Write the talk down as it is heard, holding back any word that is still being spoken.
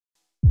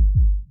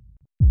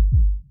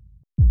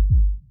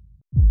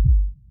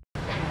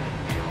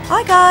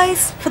Hi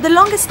guys! For the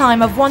longest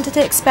time I've wanted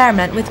to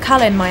experiment with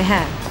colour in my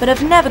hair, but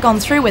I've never gone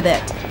through with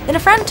it. Then a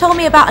friend told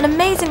me about an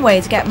amazing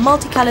way to get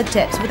multicoloured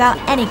tips without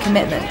any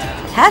commitment.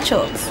 Hair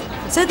chalks!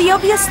 So the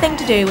obvious thing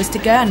to do was to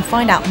go and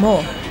find out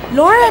more.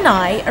 Laura and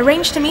I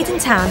arranged to meet in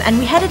town and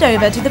we headed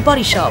over to the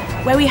Body Shop,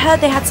 where we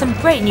heard they had some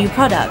great new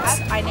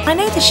products. I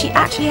noticed she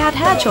actually had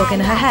hair chalk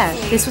in her hair.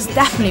 This was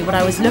definitely what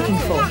I was looking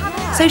for.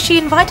 So she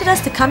invited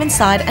us to come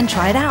inside and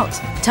try it out.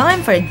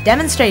 Time for a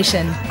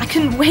demonstration. I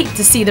couldn't wait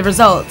to see the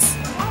results.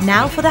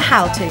 Now for the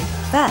how-to.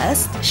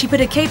 First, she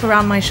put a cape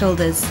around my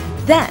shoulders.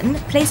 Then,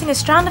 placing a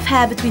strand of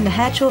hair between the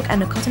hair chalk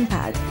and a cotton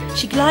pad,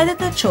 she glided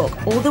the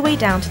chalk all the way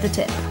down to the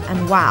tip.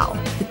 And wow,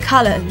 the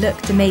colour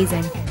looked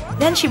amazing.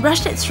 Then she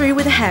brushed it through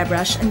with a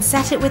hairbrush and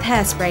set it with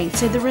hairspray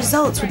so the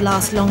results would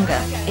last longer.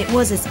 It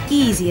was as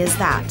easy as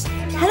that.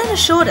 Helen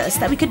assured us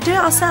that we could do it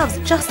ourselves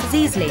just as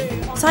easily.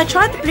 So I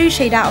tried the blue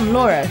shade out on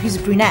Laura, who's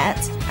a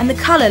brunette, and the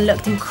colour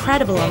looked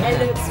incredible on her.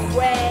 It looks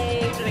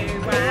way blue.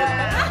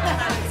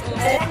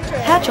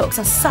 Hair chalks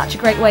are such a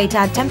great way to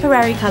add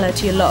temporary colour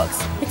to your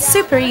locks. It's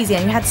super easy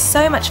and we had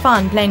so much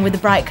fun playing with the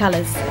bright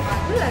colours.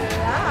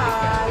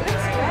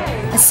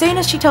 As soon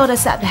as she told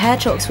us that the hair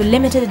chalks were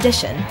limited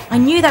edition, I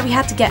knew that we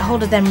had to get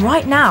hold of them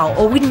right now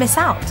or we'd miss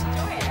out.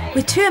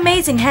 With two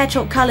amazing hair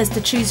chalk colours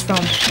to choose from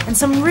and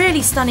some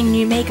really stunning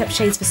new makeup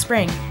shades for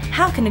spring,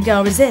 how can a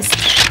girl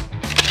resist?